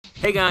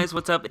Hey guys,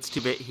 what's up? It's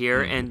 2-Bit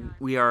here, and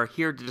we are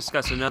here to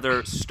discuss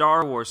another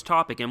Star Wars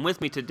topic. And with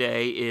me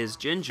today is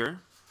Ginger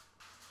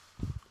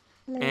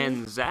Hello.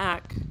 and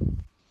Zack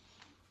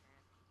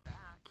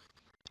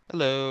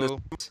Hello.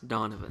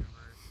 Donovan.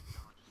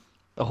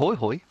 Ahoy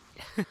hoy.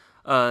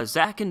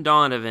 Zack and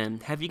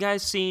Donovan, have you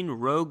guys seen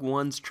Rogue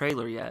One's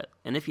trailer yet?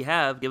 And if you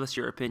have, give us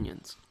your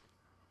opinions.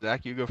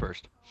 Zach, you go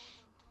first.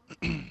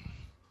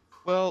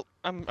 Well,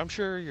 I'm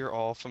sure you're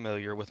all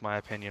familiar with my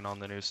opinion on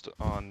the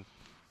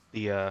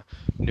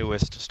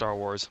newest Star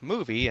Wars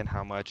movie and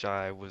how much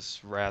I was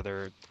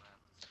rather.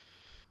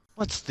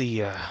 What's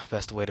the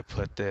best way to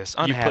put this?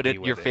 You put Unhappy it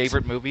with your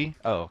favorite movie?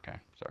 Oh, okay.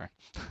 Sorry.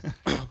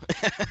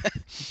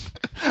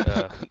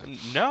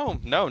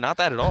 No, not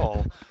that at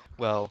all.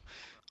 Well,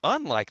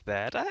 unlike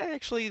that, I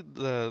actually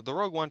the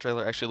Rogue One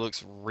trailer actually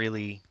looks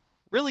really,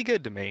 really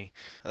good to me.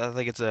 I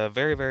think it's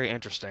very, very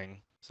interesting.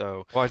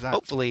 So Why is that?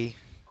 hopefully,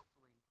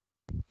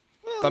 I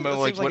well, mean, it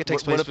like, seems like it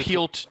takes what place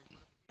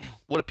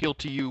between. appealed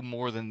to you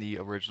more than the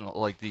original,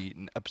 like the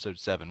episode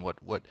 7? What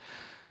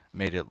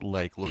made it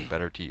like look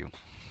better to you?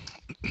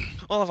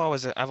 Well, I've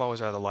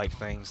always rather liked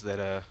things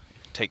that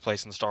take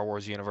place in the Star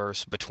Wars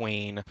universe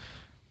between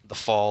the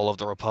fall of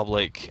the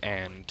Republic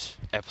and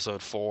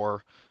Episode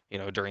 4. You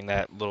know, during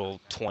that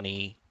little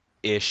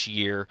 20-ish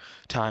year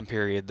time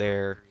period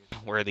there,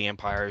 where the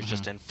Empire is Mhm.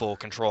 just in full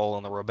control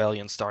and the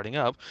rebellion starting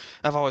up.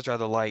 I've always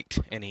rather liked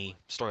any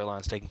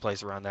storylines taking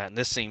place around that, and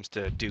this seems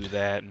to do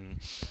that. And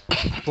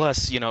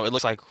plus, it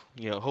looks like,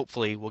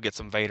 hopefully we'll get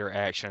some Vader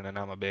action, and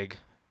I'm a big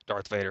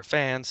Darth Vader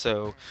fan,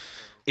 so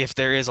if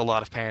there is a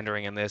lot of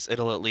pandering in this,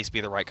 it'll at least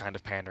be the right kind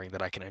of pandering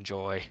that I can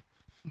enjoy.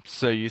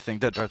 So you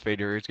think that Darth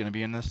Vader is going to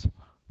be in this?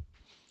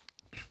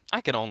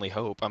 I can only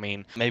hope. I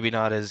mean, maybe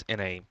not as in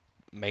a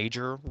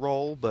major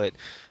role, but So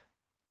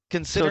it's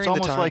considering the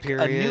almost time like A New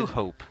period,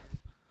 Hope.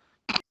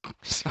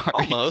 Sorry,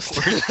 almost.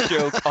 worst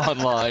joke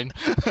online.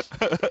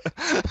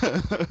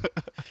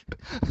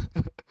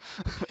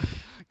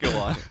 Go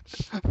on.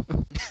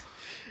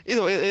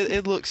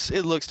 it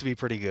looks to be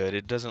pretty good.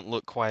 It doesn't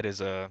look quite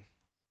as a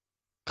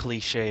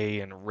cliche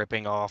and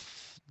ripping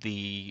off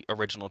the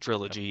original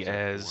trilogy Episode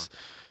 4. as,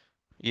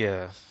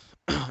 yeah,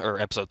 or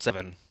Episode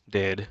 7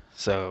 did.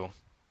 So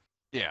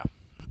Yeah.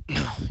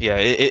 yeah,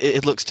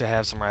 it looks to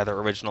have some rather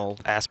original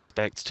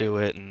aspects to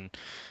it, and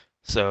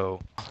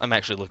so I'm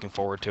actually looking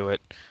forward to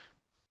it,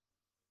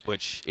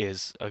 which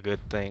is a good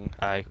thing.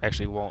 I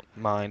actually won't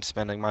mind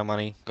spending my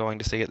money going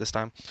to see it this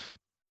time.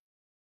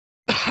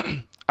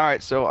 All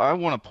right, so I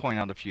want to point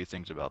out a few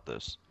things about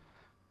this.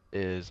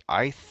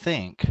 I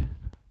think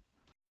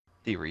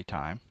theory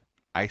time.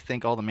 I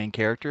think all the main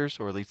characters,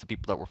 or at least the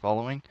people that we're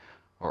following,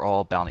 are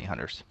all bounty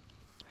hunters.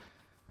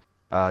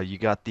 You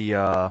got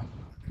the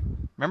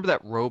remember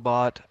that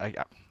robot?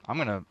 I'm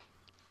gonna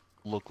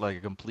look like a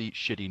complete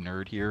shitty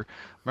nerd here.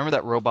 Remember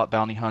that robot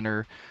bounty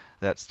hunter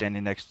that's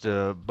standing next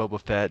to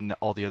Boba Fett and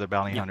all the other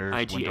bounty Yeah,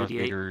 hunters when Darth IG-88.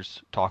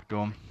 Vader's talk to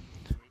him?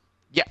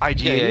 Yeah, Yeah, yeah,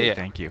 IG-88. yeah.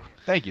 Thank you.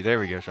 Thank you. There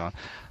we go, Sean.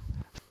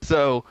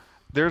 So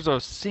there's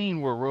a scene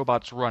where a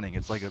robot's running.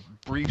 It's like a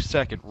brief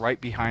second right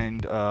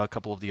behind a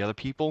couple of the other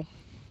people.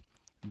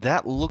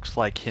 That looks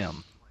like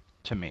him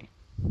to me.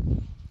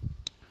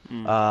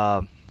 Mm.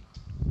 Uh,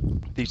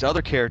 these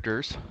other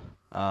characters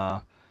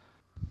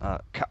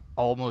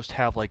almost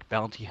have like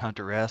bounty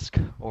hunter-esque,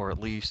 or at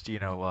least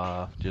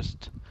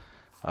just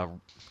uh,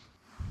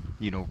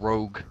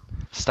 rogue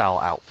style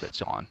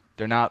outfits on.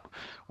 They're not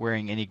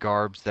wearing any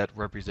garbs that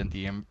represent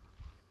the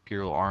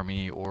Imperial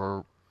Army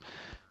or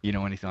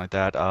anything like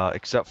that,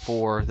 except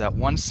for that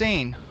one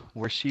scene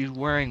where she's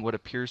wearing what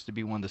appears to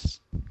be one of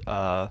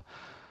the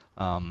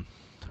um,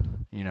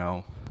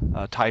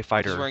 TIE She's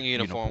fighter wearing a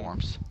uniform.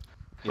 uniforms.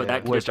 But Yeah,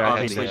 that could Which just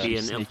I think obviously that be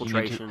she's an sneaking into.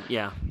 infiltration.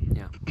 Yeah,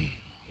 yeah.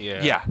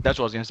 yeah. Yeah, that's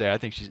what I was gonna say. I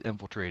think she's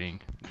infiltrating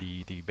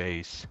the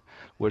base,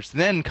 which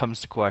then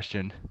comes to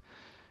question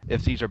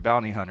if these are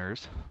bounty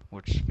hunters,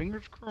 which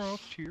fingers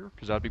crossed here,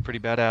 because that'd be pretty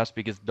badass.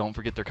 Because don't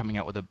forget they're coming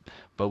out with a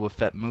Boba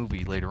Fett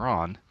movie later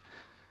on.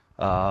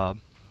 Uh,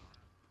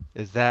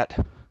 is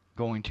that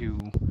going to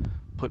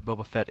put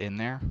Boba Fett in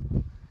there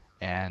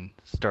and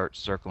start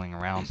circling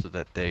around so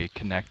that they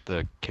connect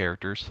the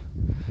characters?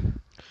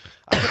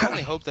 I can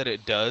only hope that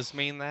it does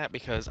mean that,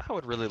 because I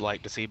would really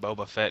like to see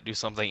Boba Fett do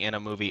something in a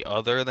movie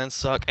other than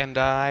suck and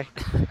die.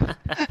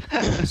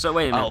 So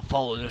wait a minute. I'll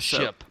follow the So-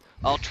 ship.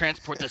 I'll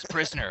transport this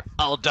prisoner.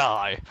 I'll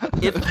die.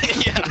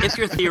 If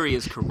your theory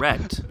is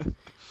correct,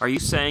 are you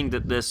saying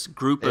that this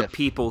group of If.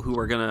 people who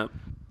are gonna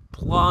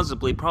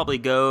plausibly probably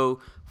go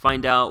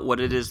find out what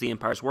it is the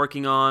Empire's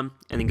working on,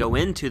 and then go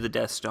into the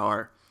Death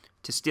Star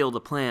to steal the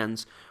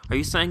plans, are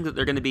you saying that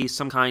they're going to be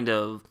some kind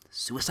of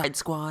Suicide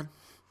Squad?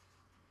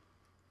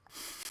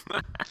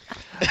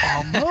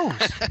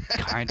 Almost.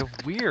 Kind of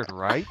weird,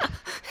 right?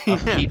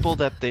 People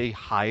that they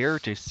hire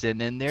to sit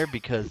in there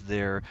because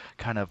they're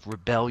kind of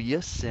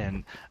rebellious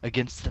and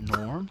against the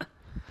norm.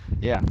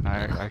 Yeah,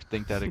 I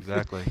think that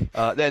exactly.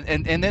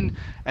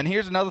 And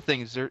here's another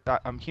thing: is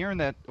I'm hearing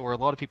that, or a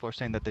lot of people are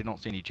saying that they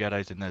don't see any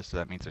Jedi's in this, so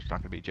that means there's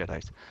not going to be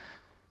Jedi's.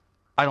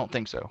 I don't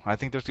think so. I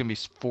think there's going to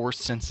be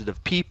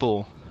Force-sensitive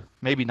people.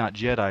 Maybe not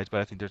Jedis,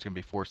 but I think there's going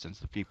to be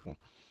Force-sensitive people.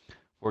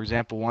 For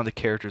example, one of the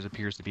characters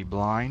appears to be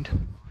blind,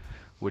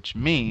 which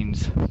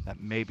means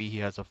that maybe he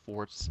has a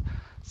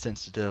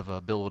Force-sensitive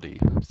ability,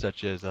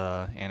 such as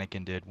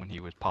Anakin did when he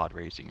was pod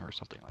racing or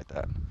something like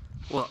that.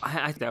 Well,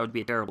 I think that would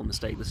be a terrible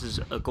mistake. This is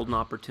a golden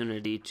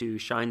opportunity to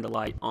shine the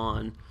light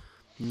on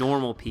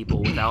normal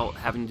people without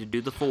having to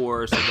do the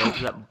Force or go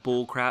through that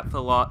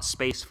bullcrap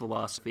space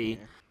philosophy.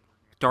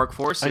 Dark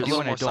Forces. I do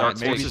and I don't.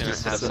 Maybe Forces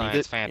it's have just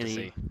science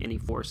fantasy. any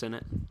Force in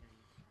it.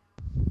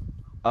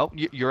 Oh,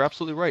 you're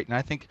absolutely right, and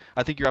I think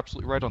you're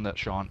absolutely right on that,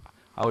 Sean.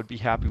 I would be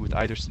happy with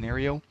either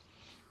scenario.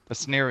 The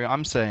scenario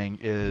I'm saying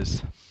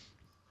is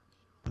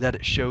that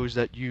it shows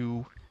that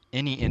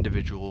any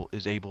individual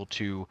is able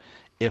to,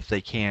 if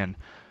they can,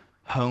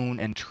 hone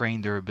and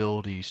train their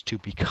abilities to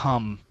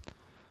become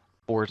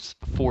Force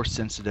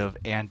sensitive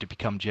and to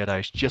become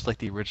Jedis, just like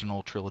the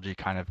original trilogy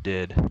kind of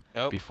did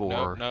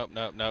before. Nope.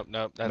 That's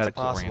Metachlorians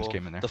impossible.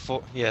 came in there.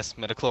 Yes,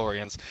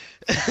 Metachlorians.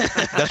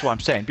 That's what I'm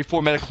saying.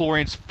 Before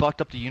Metachlorians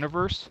fucked up the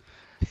universe,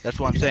 that's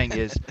what I'm saying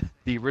is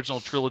the original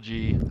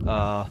trilogy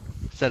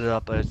set it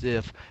up as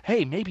if,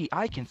 hey, maybe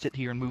I can sit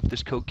here and move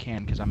this Coke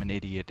can because I'm an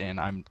idiot and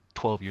I'm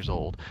 12 years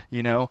old.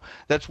 You know,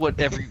 that's what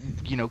every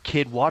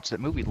kid watched that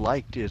movie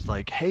liked, is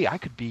like, hey, I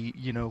could be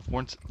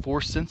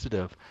Force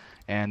sensitive.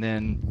 And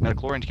then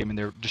Metachlorians came in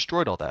there,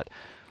 destroyed all that.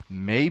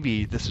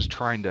 Maybe this is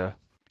trying to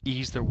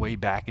ease their way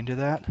back into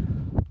that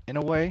in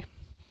a way,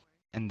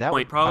 and that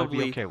I would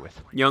be okay with.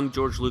 Young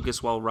George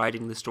Lucas, while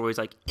writing the stories,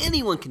 like,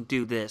 anyone can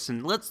do this,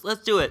 and let's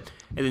do it.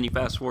 And then you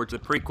fast forward to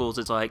the prequels,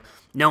 it's like,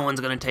 no one's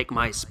gonna take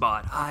my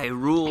spot. I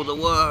rule the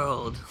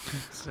world.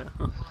 So.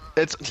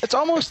 It's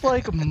almost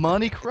like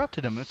money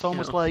corrupted him. It's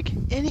almost like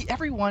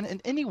everyone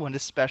and anyone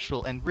is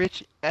special and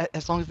rich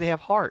as long as they have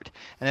heart.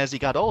 And as he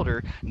got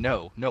older,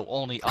 no,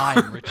 only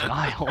I'm rich and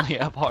I only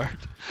have heart.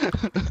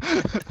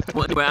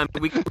 Well,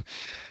 anyway,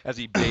 as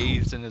he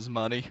bathes in his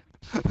money.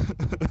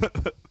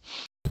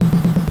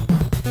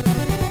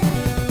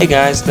 Hey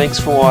guys, thanks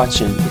for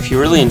watching. If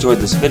you really enjoyed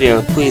this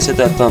video, please hit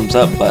that thumbs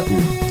up button.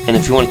 And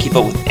if you want to keep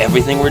up with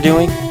everything we're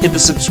doing, hit the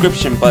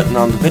subscription button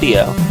on the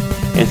video.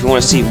 And if you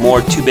want to see more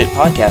 2-Bit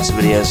podcast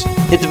videos,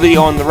 hit the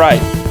video on the right.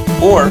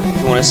 Or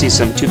if you want to see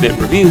some 2-Bit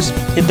reviews,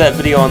 hit that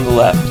video on the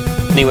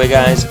left. Anyway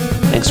guys,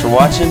 thanks for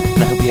watching,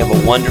 and I hope you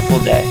have a wonderful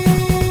day.